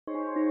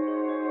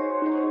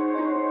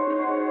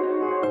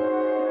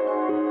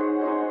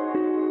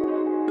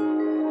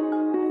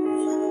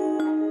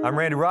I'm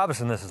Randy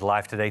Robinson. This is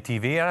Life Today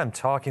TV, and I'm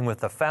talking with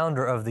the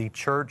founder of the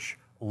Church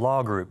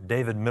Law Group.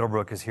 David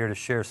Middlebrook is here to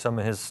share some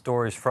of his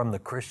stories from the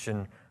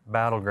Christian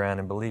battleground.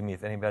 And believe me,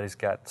 if anybody's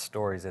got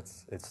stories,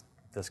 it's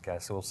this guy.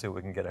 So we'll see what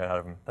we can get out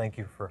of him. Thank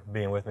you for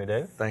being with me,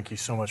 David. Thank you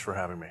so much for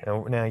having me.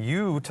 Now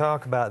you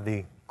talk about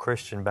the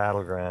Christian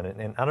battleground,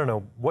 and I don't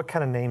know, what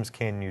kind of names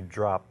can you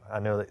drop? I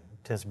know that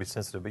tends to be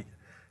sensitive, but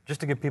just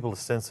to give people a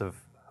sense of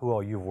who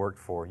all you've worked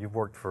for. You've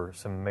worked for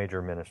some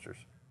major ministers.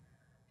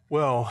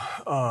 Well,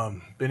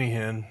 Benny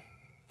Hinn,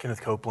 Kenneth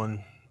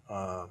Copeland,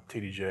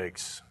 T.D.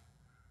 Jakes,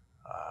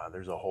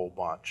 there's a whole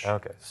bunch.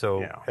 Okay,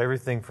 so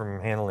everything from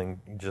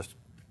handling just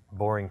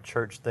boring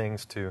church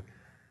things to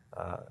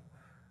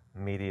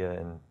media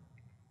and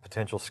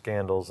potential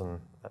scandals, and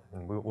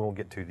we won't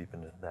get too deep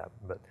into that,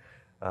 but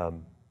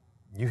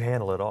you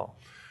handle it all.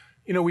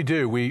 You know, we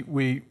do.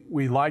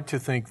 We like to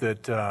think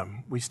that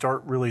we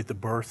start really at the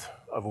birth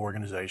of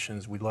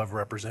organizations. We love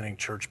representing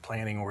church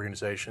planting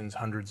organizations,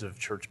 hundreds of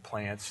church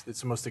plants. It's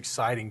the most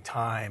exciting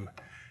time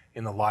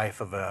in the life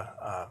of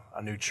a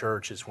new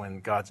church is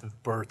when God's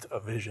birthed a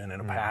vision in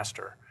a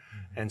pastor.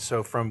 And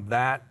so from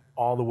that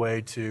all the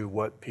way to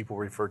what people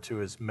refer to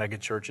as mega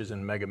churches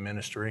and mega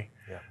ministry,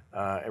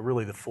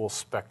 really the full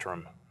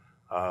spectrum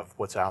of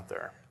what's out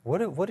there.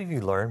 What have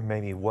you learned,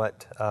 maybe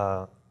what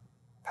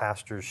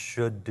pastors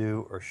should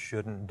do or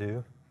shouldn't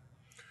do?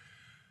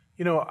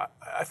 You know,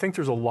 I think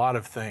there's a lot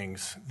of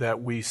things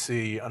that we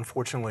see,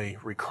 unfortunately,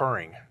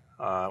 recurring.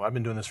 I've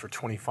been doing this for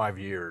 25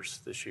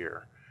 years this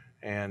year,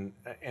 and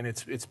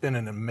it's been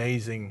an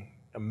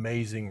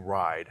amazing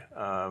ride.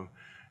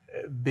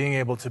 Being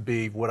able to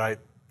be what I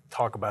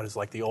talk about as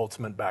like the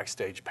ultimate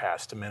backstage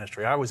pass to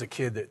ministry. I was a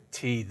kid that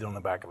teethed on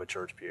the back of a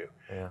church pew,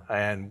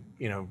 and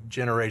you know,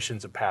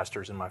 generations of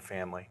pastors in my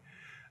family.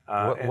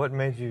 What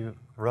made you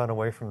run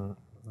away from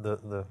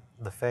the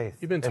faith?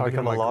 You've been talking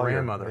to my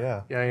grandmother.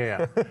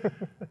 Yeah.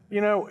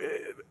 You know,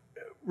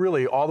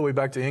 really all the way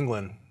back to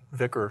England,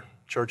 Vicar,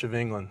 Church of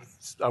England.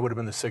 I would have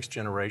been the 6th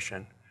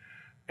generation.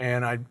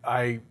 And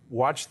I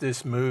watched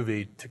this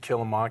movie, To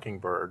Kill a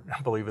Mockingbird,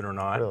 believe it or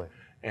not. Really?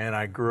 And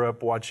I grew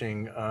up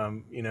watching,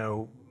 you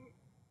know,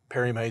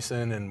 Perry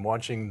Mason and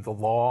watching the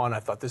law, and I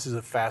thought this is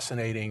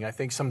I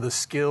think some of the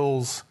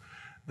skills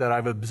that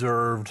I've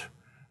observed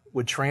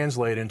would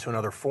translate into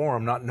another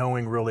form, not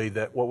knowing really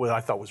that what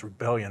I thought was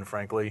rebellion,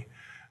 frankly,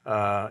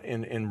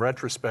 in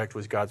retrospect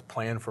was God's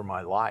plan for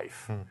my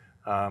life.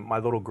 My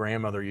little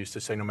grandmother used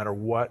to say, no matter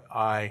what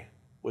I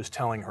was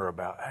telling her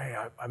about, hey,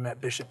 I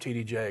met Bishop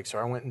T.D. Jakes,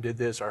 or I went and did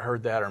this, or I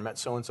heard that, or met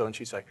so-and-so, and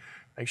she'd say,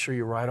 make sure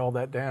you write all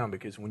that down,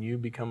 because when you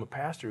become a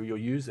pastor, you'll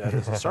use that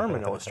as a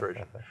sermon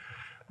illustration.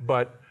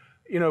 But,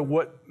 you know,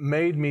 what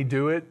made me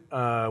do it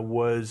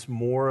was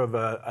more of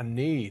a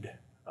need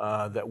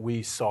that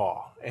we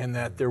saw, and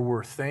that there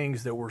were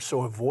things that were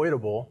so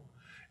avoidable.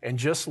 And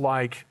just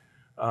like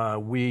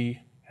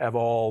we have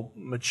all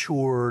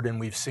matured and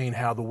we've seen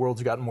how the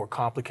world's gotten more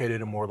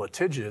complicated and more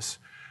litigious,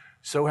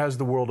 so has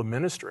the world of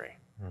ministry.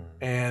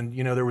 And,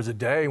 you know, there was a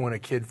day when a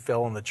kid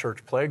fell on the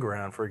church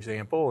playground, for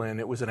example, and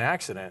it was an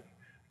accident.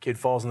 A kid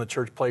falls on the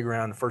church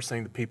playground, the first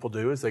thing that people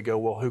do is they go,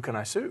 well, who can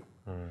I sue?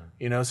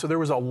 You know, so there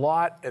was a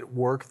lot at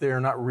work there,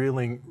 not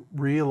really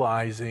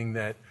realizing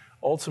that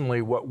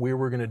ultimately what we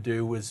were going to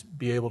do was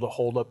be able to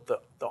hold up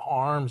the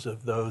arms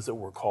of those that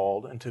were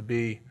called and to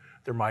be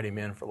their mighty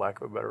men, for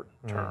lack of a better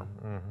term.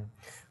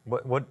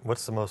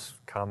 What's the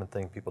most common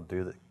thing people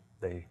do that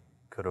they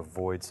could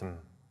avoid some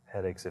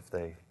headaches if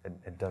they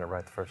had done it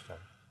right the first time?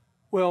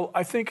 Well,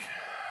 I think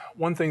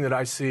one thing that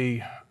I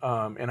see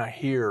and I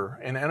hear,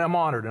 and I'm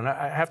honored, and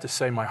I have to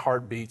say my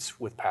heart beats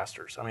with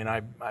pastors. I mean,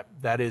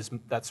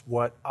 that's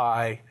what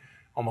I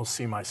almost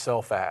see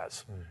myself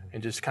as,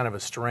 in just kind of a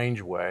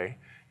strange way,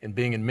 in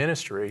being in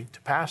ministry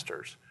to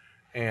pastors.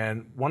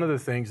 And one of the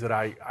things that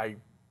I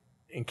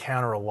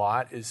encounter a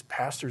lot is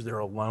pastors, they're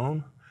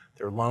alone,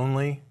 they're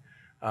lonely,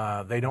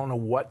 they don't know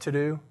what to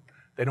do,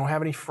 they don't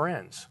have any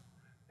friends.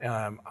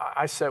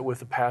 I sat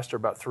with a pastor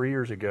about 3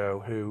 years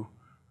ago who,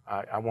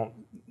 I won't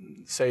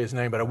say his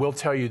name, but I will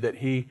tell you that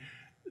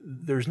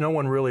there's no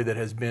one really that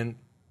has been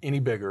any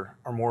bigger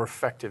or more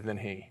effective than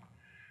he.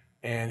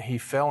 And he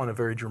fell in a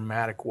very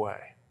dramatic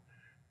way.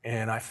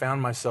 And I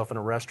found myself in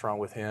a restaurant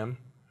with him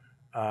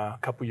a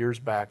couple years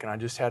back, and I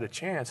just had a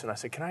chance, and I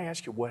said, can I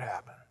ask you what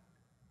happened?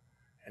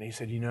 And he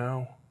said, you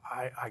know,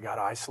 I got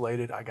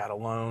isolated, I got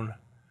alone,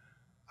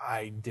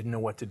 I didn't know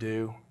what to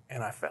do,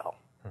 and I fell.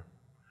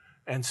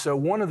 And so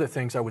one of the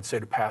things I would say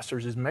to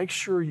pastors is make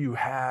sure you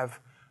have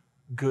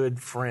good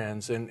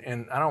friends,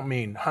 and I don't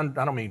mean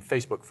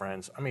Facebook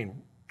friends, I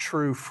mean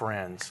true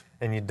friends.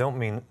 And you don't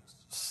mean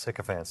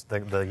sycophants,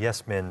 the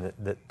yes men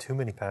that too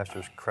many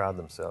pastors crowd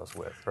themselves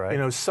with, right? You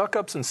know,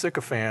 suck-ups and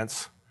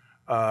sycophants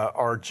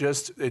are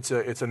just, it's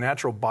a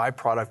natural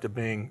byproduct of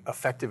being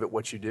effective at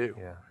what you do.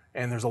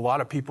 And there's a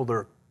lot of people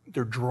that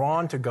they're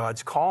drawn to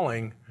God's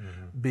calling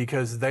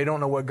because they don't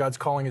know what God's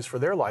calling is for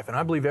their life. And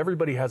I believe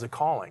everybody has a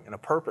calling and a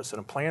purpose and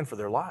a plan for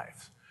their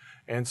lives.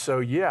 And so,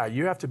 yeah,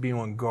 you have to be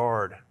on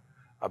guard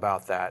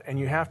about that. And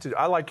you have to,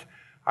 I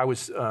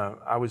was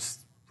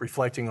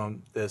reflecting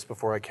on this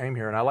before I came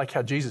here, and I like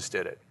how Jesus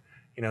did it.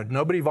 You know,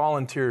 nobody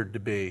volunteered to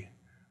be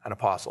an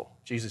apostle.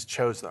 Jesus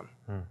chose them.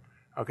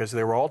 Okay, so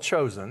they were all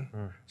chosen.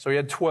 So he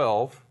had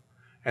 12,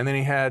 and then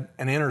he had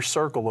an inner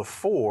circle of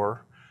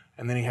 4,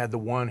 and then he had the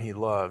one he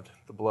loved,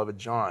 the beloved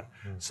John.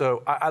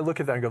 So I look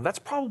at that and go, that's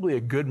probably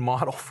a good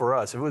model for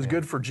us. If it was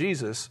good for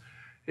Jesus,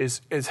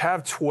 is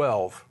have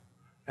 12,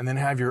 and then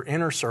have your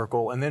inner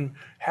circle, and then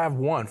have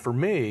one. For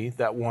me,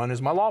 that one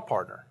is my law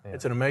partner.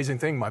 It's an amazing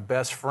thing. My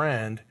best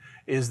friend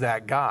is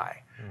that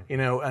guy. You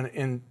know,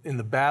 and in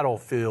the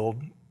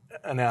battlefield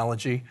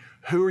analogy,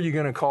 who are you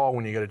going to call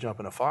when you got to jump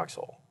in a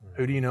foxhole?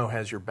 Who do you know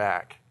has your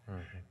back?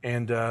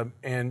 And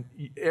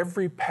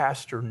every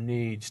pastor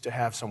needs to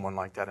have someone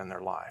like that in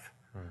their life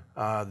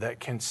that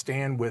can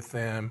stand with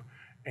them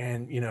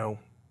and, you know,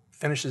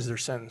 finishes their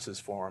sentences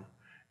for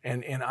them.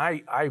 And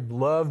I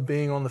love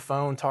being on the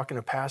phone talking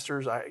to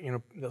pastors.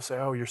 They'll say,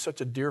 "Oh, you're such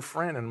a dear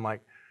friend," and I'm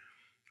like,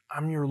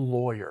 "I'm your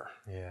lawyer.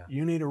 Yeah.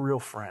 You need a real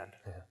friend."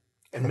 Yeah.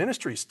 And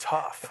ministry is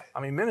tough.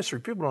 I mean, ministry,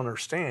 people don't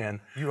understand.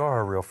 You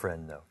are a real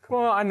friend, though.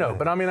 Well, I know,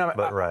 but I mean, I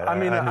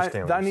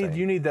understand what you're saying.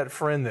 You need that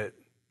friend that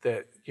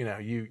you know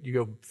you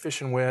go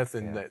fishing with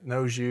and that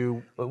knows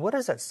you. But what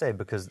does that say?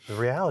 Because the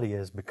reality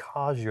is,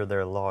 because you're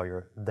their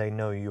lawyer, they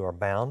know you are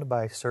bound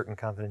by certain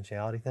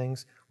confidentiality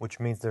things, which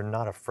means they're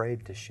not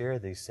afraid to share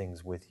these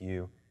things with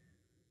you.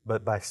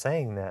 But by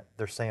saying that,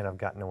 they're saying, I've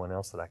got no one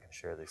else that I can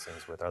share these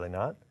things with. Are they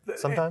not?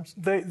 Sometimes?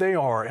 They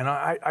are. And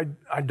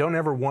I don't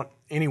ever want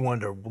anyone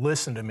to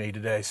listen to me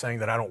today saying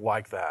that I don't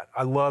like that.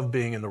 I love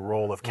being in the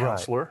role of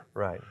counselor.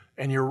 Right.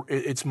 And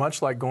it's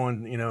much like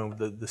going, you know,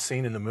 the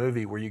scene in the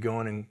movie where you go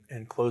in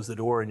and close the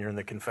door and you're in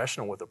the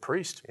confessional with a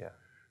priest.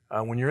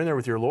 Yeah. When you're in there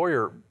with your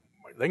lawyer,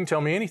 they can tell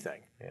me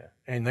anything. Yeah.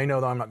 And they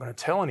know that I'm not going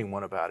to tell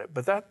anyone about it.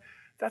 But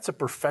that's a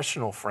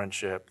professional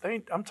friendship.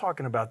 I'm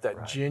talking about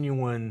that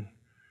genuine,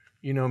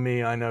 you know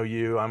me, I know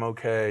you, I'm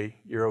okay,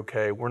 you're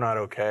okay, we're not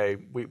okay,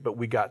 but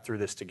we got through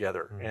this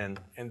together.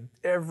 And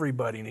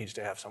everybody needs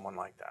to have someone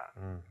like that.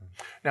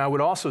 Now, I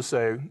would also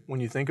say, when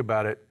you think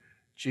about it,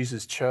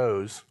 Jesus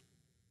chose,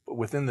 but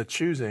within the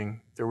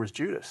choosing, there was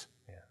Judas.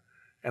 Yeah.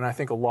 And I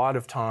think a lot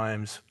of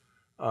times,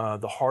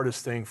 the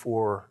hardest thing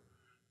for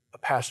a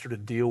pastor to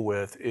deal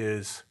with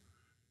is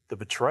the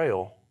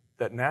betrayal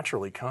that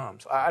naturally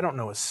comes. I don't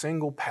know a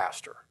single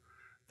pastor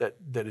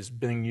that is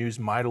being used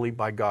mightily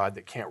by God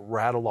that can't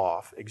rattle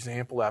off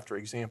example after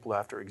example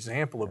after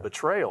example of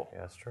betrayal.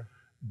 Yeah, that's true.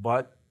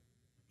 But,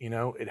 you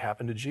know, it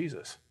happened to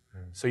Jesus.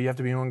 So you have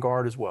to be on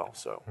guard as well.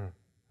 So,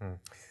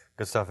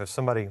 Good stuff. If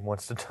somebody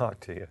wants to talk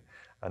to you,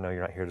 I know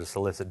you're not here to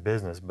solicit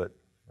business, but,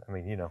 I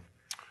mean, you know.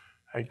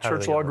 Hey,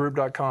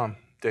 churchlawgroup.com.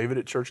 David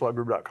at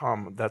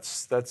churchlawgroup.com.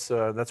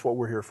 That's what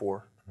we're here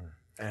for.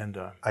 And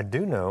I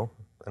do know,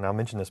 and I'll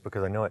mention this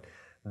because I know it,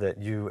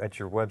 that you, at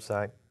your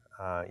website,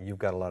 you've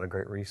got a lot of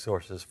great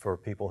resources for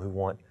people who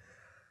want,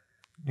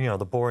 you know,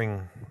 the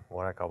boring,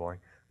 what I call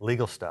boring,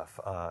 legal stuff,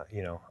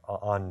 you know,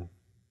 on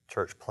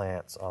church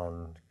plants,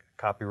 on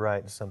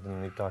copyright,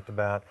 something we've talked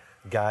about,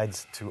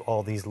 guides to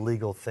all these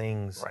legal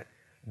things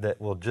that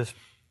will just,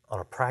 on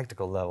a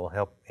practical level,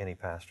 help any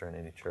pastor in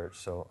any church.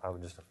 So I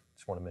would just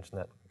want to mention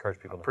that, encourage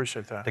people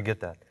to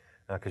get that,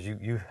 because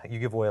you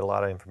give away a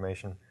lot of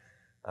information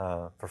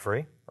for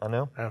free, I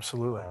know.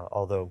 Absolutely.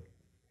 Although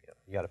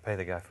you got to pay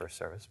the guy for a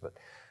service, but.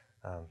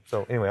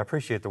 So anyway, I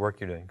appreciate the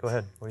work you're doing. Go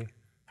ahead.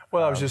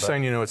 Well, I was just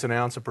saying, you know, it's an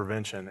ounce of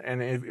prevention.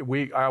 And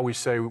I always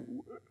say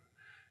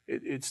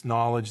it's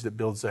knowledge that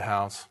builds the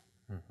house.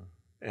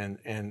 And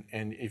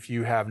if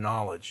you have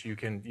knowledge, you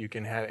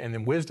can have, and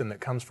then wisdom that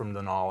comes from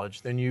the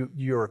knowledge, then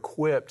you're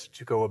equipped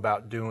to go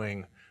about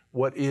doing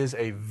what is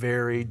a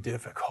very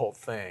difficult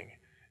thing,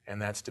 and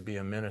that's to be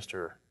a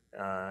minister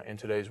in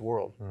today's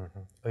world.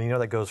 Well, you know,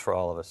 that goes for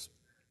all of us.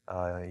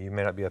 You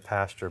may not be a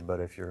pastor,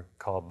 but if you're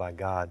called by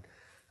God,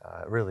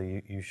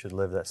 really, you should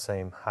live that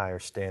same higher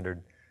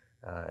standard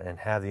and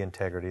have the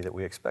integrity that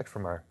we expect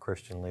from our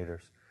Christian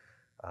leaders.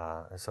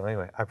 And so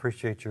anyway, I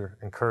appreciate your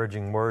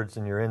encouraging words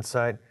and your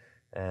insight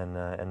and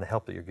the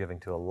help that you're giving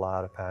to a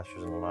lot of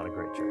pastors and a lot of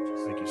great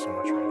churches. Thank you so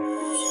much,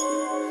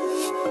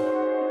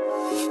 Randy.